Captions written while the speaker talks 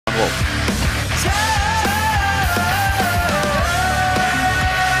Wolf.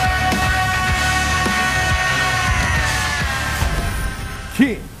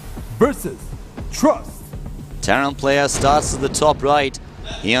 King versus Trust. Terran player starts to the top right.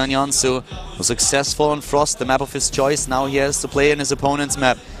 Here on Yansu was successful on Frost, the map of his choice. Now he has to play in his opponent's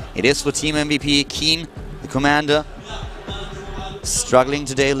map. It is for Team MVP. Keen, the commander, struggling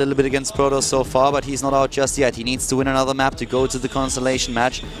today a little bit against Protoss so far, but he's not out just yet. He needs to win another map to go to the Constellation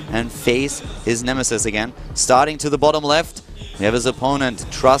match and face his nemesis again. Starting to the bottom left, we have his opponent,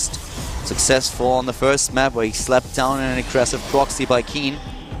 Trust, successful on the first map where he slapped down an aggressive proxy by Keen.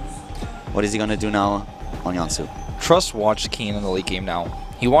 What is he going to do now on Yansu? Trust watched Keen in the late game now.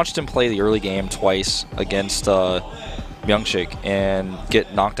 He watched him play the early game twice against Myungshik and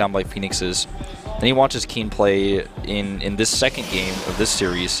get knocked down by Phoenixes. Then he watches Keen play in this second game of this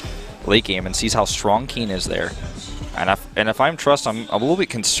series, late game, and sees how strong Keen is there. And if I'm Trust, I'm a little bit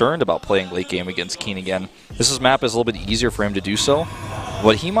concerned about playing late game against Keen again. This map is a little bit easier for him to do so.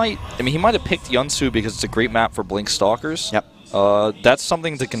 But he might have picked Yansu because it's a great map for Blink Stalkers. Yep. That's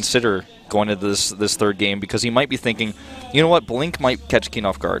something to consider going into this third game, because he might be thinking, you know what, Blink might catch Keen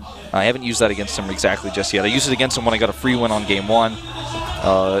off guard. I haven't used that against him exactly just yet. I used it against him when I got a free win on game 1,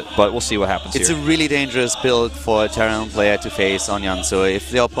 but we'll see what happens here. It's a really dangerous build for a Terran player to face on Yansu.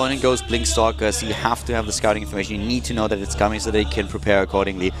 If the opponent goes Blink Stalkers, you have to have the scouting information. You need to know that it's coming so they can prepare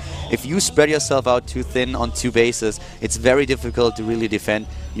accordingly. If you spread yourself out too thin on 2 bases, it's very difficult to really defend.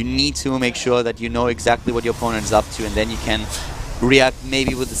 You need to make sure that you know exactly what your opponent is up to, and then you can react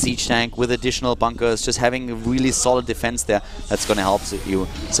maybe with the siege tank, with additional bunkers, just having a really solid defense there. That's going to help you.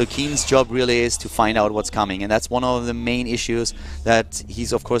 So Keen's job really is to find out what's coming, and that's one of the main issues that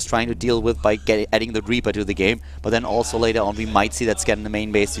he's of course trying to deal with by adding the Reaper to the game. But then also later on we might see that scan in the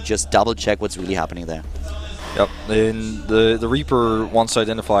main base to just double check what's really happening there. Yep, and the Reaper wants to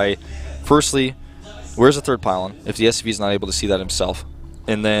identify, firstly, where's the third pylon, if the SCV is not able to see that himself,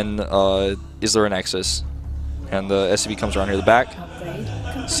 and then is there a nexus? And the SCV comes around near the back,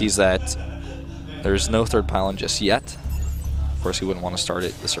 sees that there's no third pylon just yet. Of course, he wouldn't want to start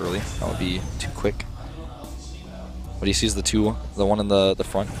it this early. That would be too quick. But he sees the one in the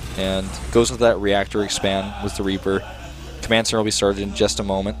front, and goes with that reactor expand with the Reaper. Command center will be started in just a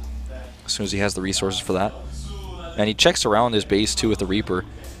moment, as soon as he has the resources for that. And he checks around his base, too, with the Reaper.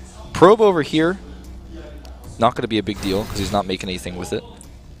 Probe over here, not going to be a big deal, because he's not making anything with it.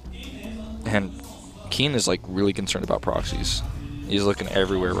 And Keen is like really concerned about proxies. He's looking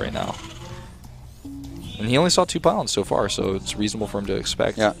everywhere right now. And he only saw 2 pylons so far, so it's reasonable for him to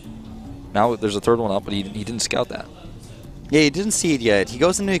expect. Yeah. Now there's a third one up, but he didn't scout that. Yeah, he didn't see it yet. He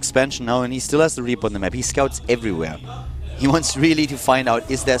goes into expansion now, and he still has the Reaper on the map. He scouts everywhere. He wants really to find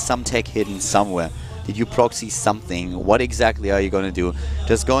out, is there some tech hidden somewhere? Did you proxy something? What exactly are you going to do?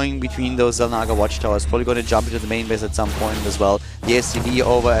 Just going between those Zalnaga watchtowers, probably going to jump into the main base at some point as well. The SCV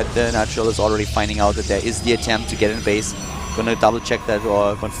over at the Natural is already finding out that there is the attempt to get in base. Going to double check that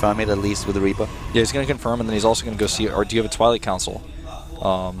or confirm it at least with the Reaper. Yeah, he's going to confirm, and then he's also going to go see, or do you have a Twilight Council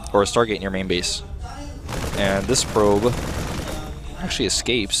or a Stargate in your main base? And this probe actually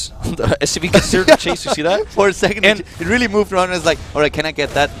escapes. The SCV considered the chase, you see that? For a second, and it really moved around and was like, alright, can I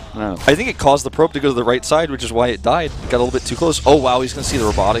get that? No. I think it caused the probe to go to the right side, which is why it died. It got a little bit too close. Oh, wow, he's going to see the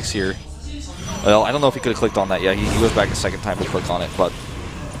robotics here. Well, I don't know if he could have clicked on that. Yeah, he goes back a second time to click on it, but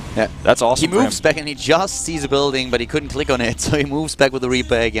yeah, that's awesome. He moves back and he just sees a building, but he couldn't click on it, so he moves back with the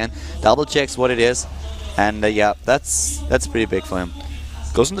Reaper again, double checks what it is, and yeah, that's pretty big for him.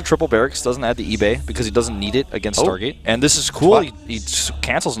 Goes into triple barracks, doesn't add the eBay because he doesn't need it against Stargate. And this is cool, he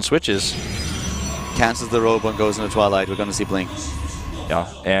cancels and switches. Cancels the robe and goes into Twilight. We're going to see Blink.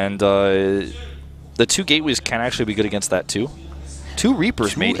 Yeah, and the 2 gateways can actually be good against that too. 2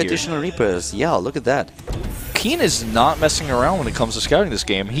 Reapers made here. 2 additional Reapers. Yeah, look at that. Keen is not messing around when it comes to scouting this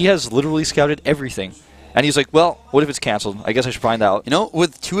game. He has literally scouted everything. And he's like, well, what if it's cancelled? I guess I should find out. You know,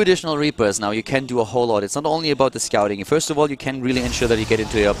 with 2 additional Reapers now, you can do a whole lot. It's not only about the scouting. First of all, you can really ensure that you get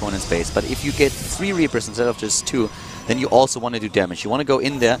into your opponent's base. But if you get 3 Reapers instead of just 2, then you also want to do damage. You want to go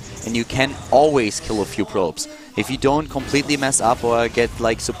in there, and you can always kill a few probes. If you don't completely mess up or get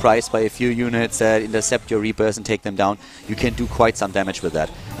like surprised by a few units that intercept your Reapers and take them down, you can do quite some damage with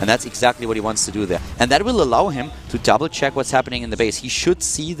that. And that's exactly what he wants to do there. And that will allow him to double check what's happening in the base. He should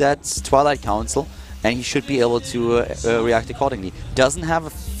see that Twilight Council, and he should be able to react accordingly. Does he have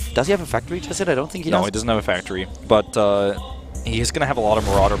a factory just yet? I don't think he does. No, he doesn't have a factory, but he's going to have a lot of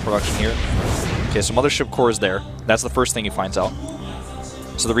Marauder production here. Okay, so Mothership Core is there. That's the first thing he finds out.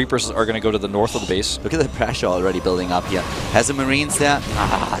 So the Reapers are going to go to the north of the base. Look at the pressure already building up here. Has the Marines there.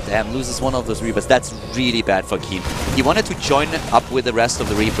 Ah, damn, loses one of those Reapers. That's really bad for Keen. He wanted to join up with the rest of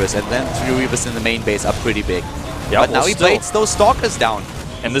the Reapers, and then 3 Reapers in the main base are pretty big. Yeah, but now he baits those Stalkers down.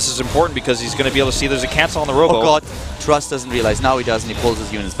 And this is important because he's going to be able to see there's a cancel on the Robo. Oh god, Trust doesn't realize. Now he does, and he pulls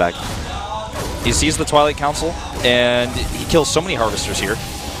his units back. He sees the Twilight Council, and he kills so many Harvesters here.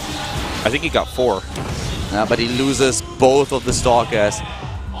 I think he got 4. Yeah, but he loses both of the Stalkers.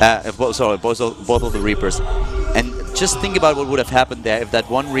 Both of the Reapers. And just think about what would have happened there if that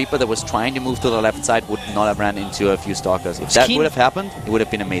one Reaper that was trying to move to the left side would not have ran into a few Stalkers. If that would have happened, it would have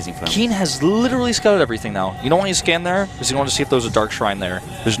been amazing for him. Keen has literally scouted everything now. You know when you scan there? Is he wanted to see if there was a Dark Shrine there.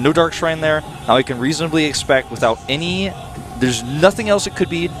 There's no Dark Shrine there. Now he can reasonably expect without any... There's nothing else it could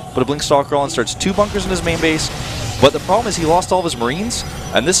be but a Blink Stalker and starts 2 bunkers in his main base. But the problem is he lost all of his Marines,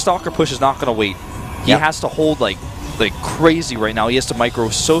 and this Stalker push is not going to wait. He has to hold like crazy right now. He has to micro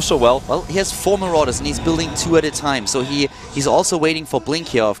so well. Well, he has 4 Marauders and he's building 2 at a time. So he's also waiting for Blink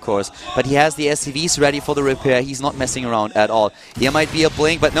here, of course. But he has the SCVs ready for the repair. He's not messing around at all. Here might be a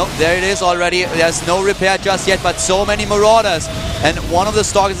Blink, but no, there it is already. There's no repair just yet, but so many Marauders. And one of the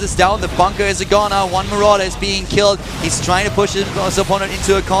Stalkers is down. The bunker is a goner. 1 Marauder is being killed. He's trying to push his opponent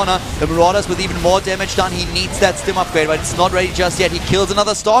into a corner. The Marauders with even more damage done. He needs that stim upgrade, but it's not ready just yet. He kills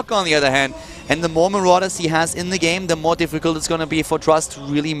another Stalker on the other hand. And the more Marauders he has in the game, the more difficult it's going to be for Trust to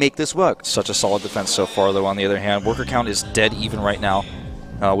really make this work. Such a solid defense so far, though, on the other hand. Worker count is dead even right now,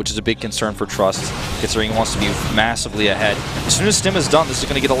 which is a big concern for Trust, considering he wants to be massively ahead. As soon as Stim is done, this is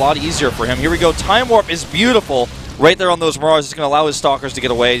going to get a lot easier for him. Here we go. Time Warp is beautiful. Right there on those Marauders, it's going to allow his Stalkers to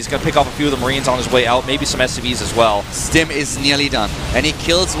get away. He's going to pick off a few of the Marines on his way out, maybe some SCVs as well. Stim is nearly done. And he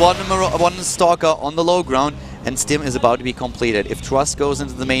kills one Stalker on the low ground. And Stim is about to be completed. If Trust goes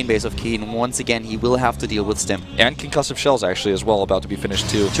into the main base of Keen, once again, he will have to deal with Stim. And Concussive Shells, actually, as well, about to be finished,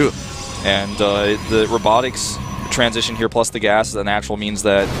 too. True. And the Robotics transition here, plus the gas, the natural means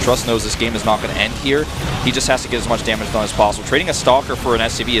that Trust knows this game is not going to end here. He just has to get as much damage done as possible. Trading a Stalker for an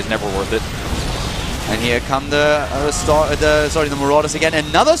SCV is never worth it. And here come the Marauders again.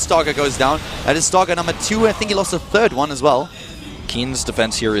 Another Stalker goes down. That is Stalker number 2. I think he lost a 3rd one as well. Keen's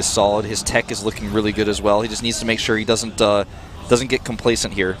defense here is solid. His tech is looking really good as well. He just needs to make sure he doesn't get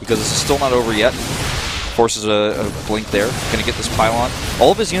complacent here, because this is still not over yet. Forces a Blink there. Going to get this pylon.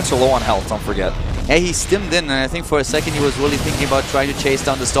 All of his units are low on health, don't forget. Yeah, he stimmed in, and I think for a second he was really thinking about trying to chase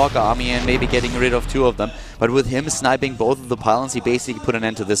down the Stalker army and maybe getting rid of 2 of them. But with him sniping both of the pylons, he basically put an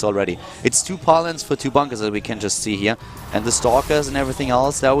end to this already. It's 2 pylons for 2 bunkers that we can just see here. And the Stalkers and everything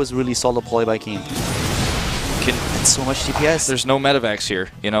else, that was really solid play by Keen. It's so much DPS. There's no medevacs here,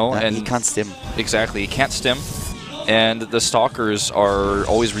 you know? And he can't stim. Exactly, he can't stim. And the Stalkers are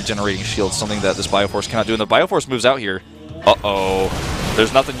always regenerating shields, something that this Bioforce cannot do. And the Bioforce moves out here. Uh-oh.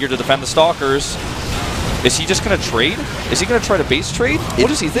 There's nothing here to defend the Stalkers. Is he just going to trade? Is he going to try to base trade? What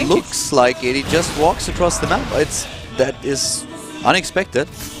does he think? It looks like it. He just walks across the map. That is unexpected.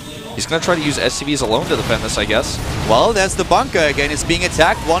 He's going to try to use SCVs alone to defend this, I guess. Well, there's the bunker again. It's being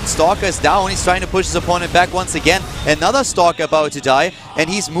attacked. 1 Stalker is down. He's trying to push his opponent back once again. Another Stalker about to die. And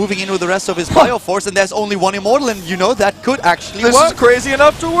he's moving in with the rest of his Bioforce. And there's only 1 Immortal. And you know, that could actually work. This is crazy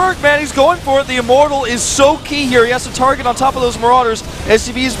enough to work, man. He's going for it. The Immortal is so key here. He has to target on top of those Marauders.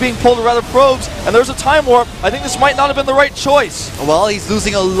 SCV is being pulled, or rather probes. And there's a Time Warp. I think this might not have been the right choice. Well, he's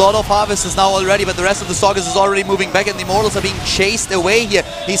losing a lot of Harvesters now already. But the rest of the Stalkers is already moving back. And the Immortals are being chased away here.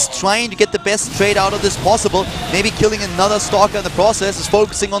 He's trying to get the best trade out of this possible, maybe killing another Stalker in the process. Is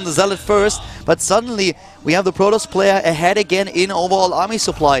focusing on the Zealot first, but suddenly we have the Protoss player ahead again in overall army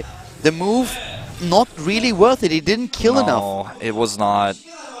supply. The move, not really worth it. He didn't kill enough. No, it was not.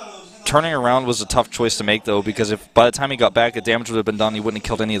 Turning around was a tough choice to make, though, because if by the time he got back, the damage would have been done, he wouldn't have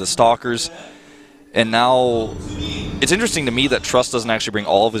killed any of the Stalkers. And now, it's interesting to me that Trust doesn't actually bring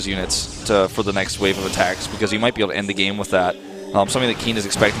all of his units for the next wave of attacks, because he might be able to end the game with that. Something that Keen is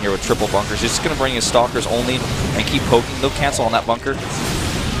expecting here with triple bunkers. He's just going to bring his Stalkers only and keep poking. They'll cancel on that bunker.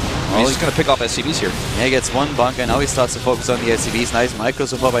 He's just going to pick off SCVs here. Yeah, he gets 1 bunker. Now he starts to focus on the SCVs. Nice micro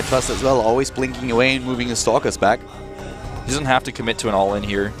support by Trust as well. Always blinking away and moving his Stalkers back. He doesn't have to commit to an all-in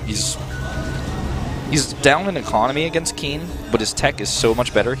here. He's down in economy against Keen, but his tech is so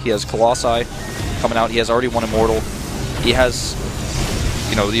much better. He has Colossi coming out. He has already 1 Immortal. He has,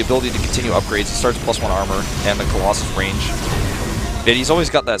 you know, the ability to continue upgrades. He starts +1 armor and the Colossus range. And he's always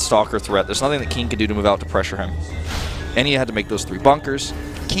got that Stalker threat. There's nothing that Keen can do to move out to pressure him. And he had to make those 3 bunkers.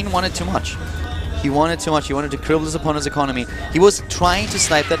 Keen wanted too much. He wanted too much. He wanted to cripple his opponent's economy. He was trying to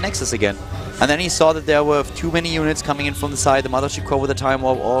snipe that Nexus again. And then he saw that there were too many units coming in from the side. The Mothership Core with the time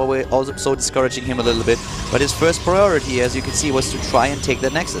warp always also discouraging him a little bit. But his first priority, as you can see, was to try and take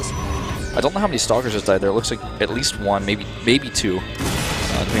that Nexus. I don't know how many Stalkers just died there. It looks like at least one, maybe two,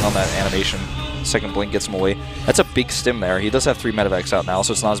 depending on that animation. Second blink gets him away. That's a big stim there. He does have 3 medevacs out now,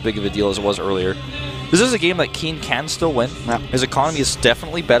 so it's not as big of a deal as it was earlier. This is a game that Keen can still win. Yeah. His economy is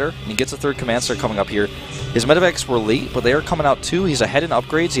definitely better, and he gets a 3rd command center coming up here. His medevacs were late, but they are coming out too. He's ahead in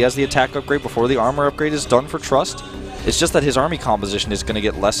upgrades. He has the attack upgrade before the armor upgrade is done for Trust. It's just that his army composition is going to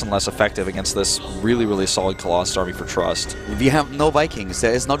get less and less effective against this really, really solid Colossus army for Trust. We have no Vikings.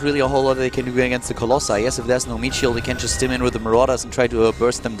 There is not really a whole lot they can do against the Colossi. Yes, if there's no meat shield, we can just stim in with the Marauders and try to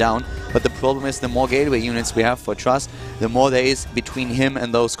burst them down. But the problem is the more gateway units we have for Trust, the more there is between him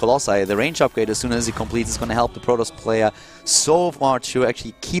and those Colossi. The range upgrade, as soon as he completes, is going to help the Protoss player so far to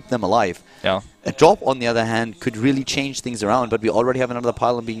actually keep them alive. Yeah. A drop, on the other hand, could really change things around, but we already have another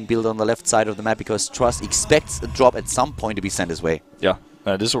pylon being built on the left side of the map because Trust expects a drop at some point to be sent his way. Yeah,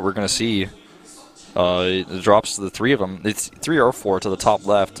 this is what we're going to see. The drops, the 3 of them, it's 3 or 4 to the top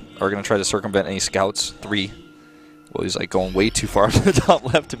left, are going to try to circumvent any scouts. 3. Well, he's like going way too far to the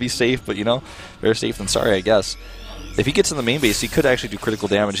top left to be safe, but you know, better safe than sorry, I guess. If he gets in the main base, he could actually do critical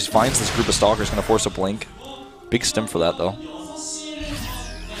damage. He finds this group of Stalkers, going to force a blink. Big stim for that, though.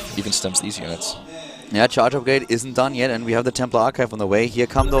 Even stims these units. Yeah, charge upgrade isn't done yet, and we have the Templar Archive on the way. Here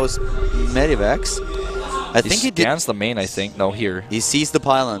come those Medivacs. I think he scans the main, I think. No, here. He sees the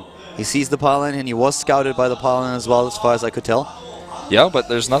pylon. He sees the pylon, and he was scouted by the pylon as well, as far as I could tell. Yeah, but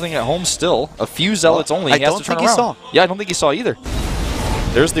there's nothing at home still. A few Zealots only. He has to turn around. Saw. Yeah, I don't think he saw either.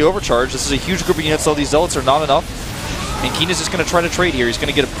 There's the overcharge. This is a huge group of units, so these Zealots are not enough. And Keen is just going to try to trade here. He's going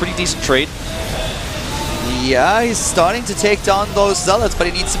to get a pretty decent trade. Yeah, he's starting to take down those Zealots, but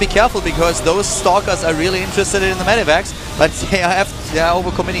he needs to be careful because those Stalkers are really interested in the Medivacs. But they are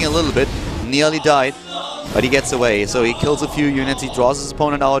overcommitting a little bit. Nearly died, but he gets away. So he kills a few units. He draws his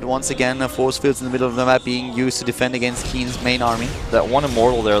opponent out once again. Force fields in the middle of the map being used to defend against Keen's main army. That one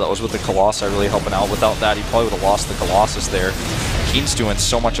Immortal there that was with the Colossi really helping out. Without that, he probably would have lost the Colossus there. Keen's doing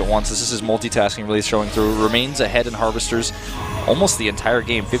so much at once. This is his multitasking really showing through. Remains ahead in Harvesters almost the entire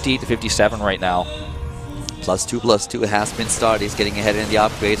game. 58 to 57 right now. +2/+2 has been started. He's getting ahead in the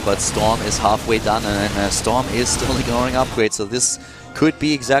upgrades, but Storm is halfway done, and Storm is still ignoring upgrades. So this could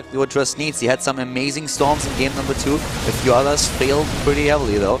be exactly what Trust needs. He had some amazing Storms in game number 2. A few others failed pretty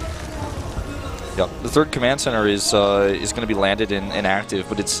heavily, though. Yep. The 3rd command center is going to be landed in active,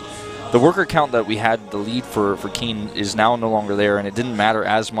 but it's the worker count that we had the lead for Keen is now no longer there, and it didn't matter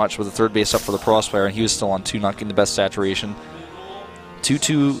as much with the 3rd base up for the Protoss player, and he was still on 2, not getting the best saturation.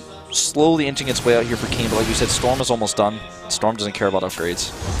 2-2. Slowly inching its way out here for Keen, but like you said, Storm is almost done. Storm doesn't care about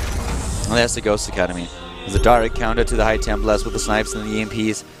upgrades. And there's the Ghost Academy. There's a direct counter to the High Templars with the snipes and the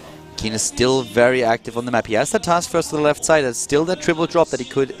EMPs. Keen is still very active on the map. He has the task first to the left side. There's still that triple drop that he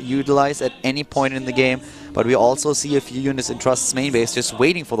could utilize at any point in the game. But we also see a few units in Trust's main base just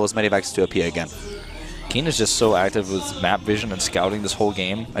waiting for those Medivacs to appear again. Keen is just so active with map vision and scouting this whole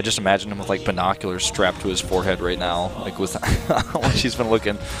game. I just imagine him with like binoculars strapped to his forehead right now, like with how he's been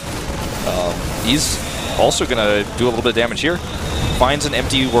looking. He's also going to do a little bit of damage here. Finds an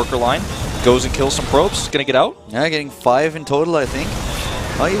empty worker line, goes and kills some probes. Going to get out. Yeah, getting 5 in total, I think.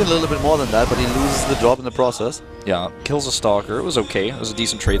 Not even a little bit more than that, but he loses the drop in the process. Yeah, kills a Stalker. It was okay. It was a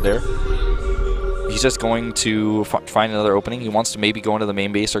decent trade there. He's just going to find another opening. He wants to maybe go into the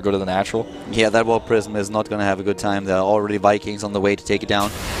main base or go to the natural. Yeah, that Warp Prism is not going to have a good time. There are already Vikings on the way to take it down,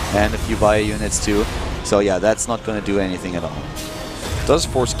 and a few bio units too. So yeah, that's not going to do anything at all. Does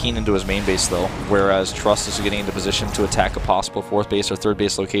force Keen into his main base though, whereas Trust is getting into position to attack a possible 4th base or 3rd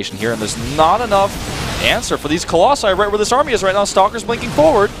base location here, and there's not enough answer for these Colossi right where this army is right now. Stalker's blinking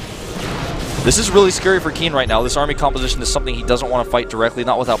forward. This is really scary for Keen right now. This army composition is something he doesn't want to fight directly,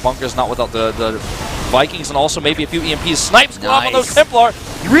 not without bunkers, not without the Vikings, and also maybe a few EMPs. Snipes go off on those Templar.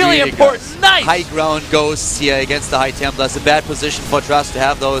 Really important. Good. Nice! High ground ghosts here against the High Templars. A bad position for Trust to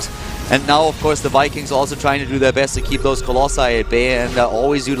have those. And now, of course, the Vikings also trying to do their best to keep those Colossi at bay and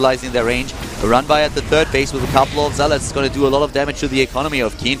always utilizing their range. A run by at the 3rd base with a couple of Zealots is going to do a lot of damage to the economy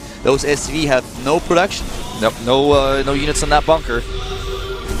of Keen. Those SV have no production. Nope, no units in that bunker.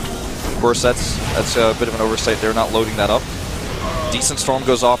 Of course, that's a bit of an oversight. They're not loading that up. Decent Storm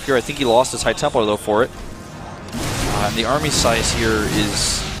goes off here. I think he lost his High Templar, though, for it. And the army size here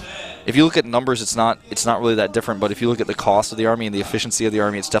is... If you look at numbers, it's not really that different, but if you look at the cost of the army and the efficiency of the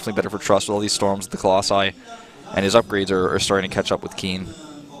army, it's definitely better for Trust with all these Storms, the Colossi, and his upgrades are starting to catch up with Keen.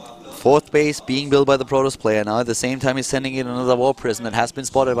 4th base being built by the Protoss player now. At the same time, he's sending in another War Prison that has been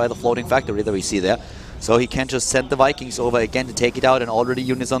spotted by the floating factory that we see there. So he can just send the Vikings over again to take it out, and already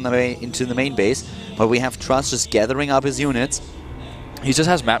units on the way into the main base. But we have Trust just gathering up his units. He just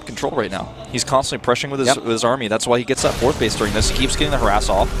has map control right now. He's constantly pressuring with his army. That's why he gets that 4th base during this. He keeps getting the harass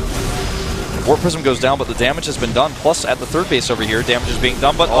off. Warp Prism goes down, but the damage has been done. Plus, at the 3rd base over here, damage is being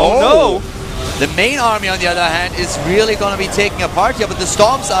done, but oh no! The main army, on the other hand, is really going to be taking apart here, but the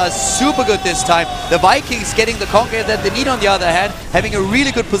Storms are super good this time. The Vikings getting the conquer that they need, on the other hand, having a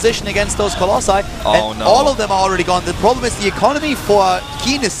really good position against those Colossi. Oh, and no. all of them are already gone. The problem is the economy for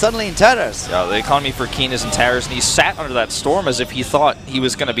Keen is suddenly in tatters. Yeah, the economy for Keen is in tatters, and he sat under that storm as if he thought he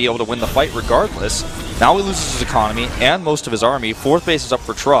was going to be able to win the fight regardless. Now he loses his economy and most of his army. 4th base is up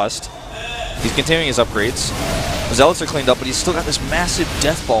for Trust. He's continuing his upgrades. Zealots are cleaned up, but he's still got this massive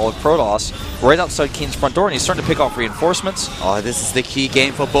death ball of Protoss right outside Keen's front door, and he's starting to pick off reinforcements. Oh, this is the key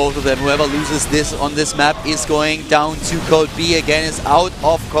game for both of them. Whoever loses this on this map is going down to Code B again, is out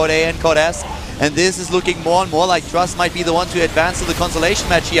of Code A and Code S. And this is looking more and more like Trust might be the one to advance to the consolation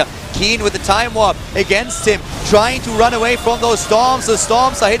match here. Keen with the time warp against him, trying to run away from those Storms. The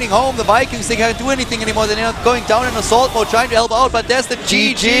Storms are hitting home. The Vikings, they can't do anything anymore. They're not going down in assault mode, trying to help out, but there's the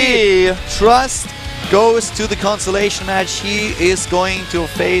GG. Trust goes to the consolation match. He is going to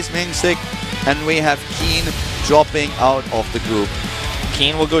face Mingsik, and we have Keen dropping out of the group.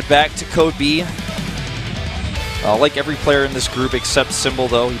 Keen will go back to Code B. Like every player in this group except Symbol,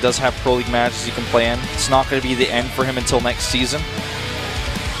 though, he does have Pro League matches he can play in. It's not going to be the end for him until next season.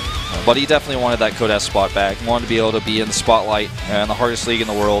 But he definitely wanted that Code S spot back. He wanted to be able to be in the spotlight in the hardest league in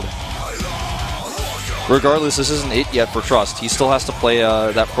the world. Regardless, this isn't it yet for Trust. He still has to play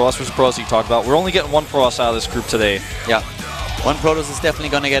that Protoss vs. Protoss you talked about. We're only getting one Protoss out of this group today. Yeah. One Protoss is definitely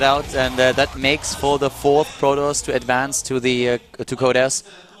going to get out, and that makes for the 4th Protoss to advance to the to Code S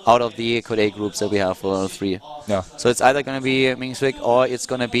out of the Code A groups that we have for 3. Yeah. So it's either going to be Mingsik or it's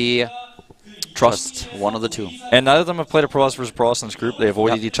going to be Trust. One of the two. And neither of them have played a Protoss vs. Protoss in this group. They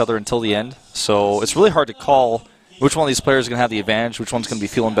avoided each other until the end. So it's really hard to call which one of these players is going to have the advantage, which one's going to be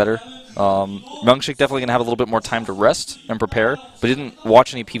feeling better. Myungshik definitely going to have a little bit more time to rest and prepare, but he didn't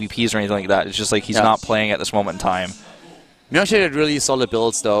watch any PvPs or anything like that. It's just like he's not playing at this moment in time. Myungshik had really solid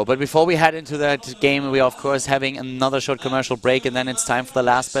builds, though. But before we head into that game, we are, of course, having another short commercial break, and then it's time for the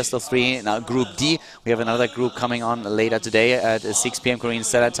last best of 3. Now, Group D, we have another group coming on later today at 6 p.m. Korean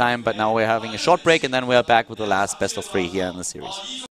Standard Time, but now we're having a short break, and then we're back with the last best of 3 here in the series.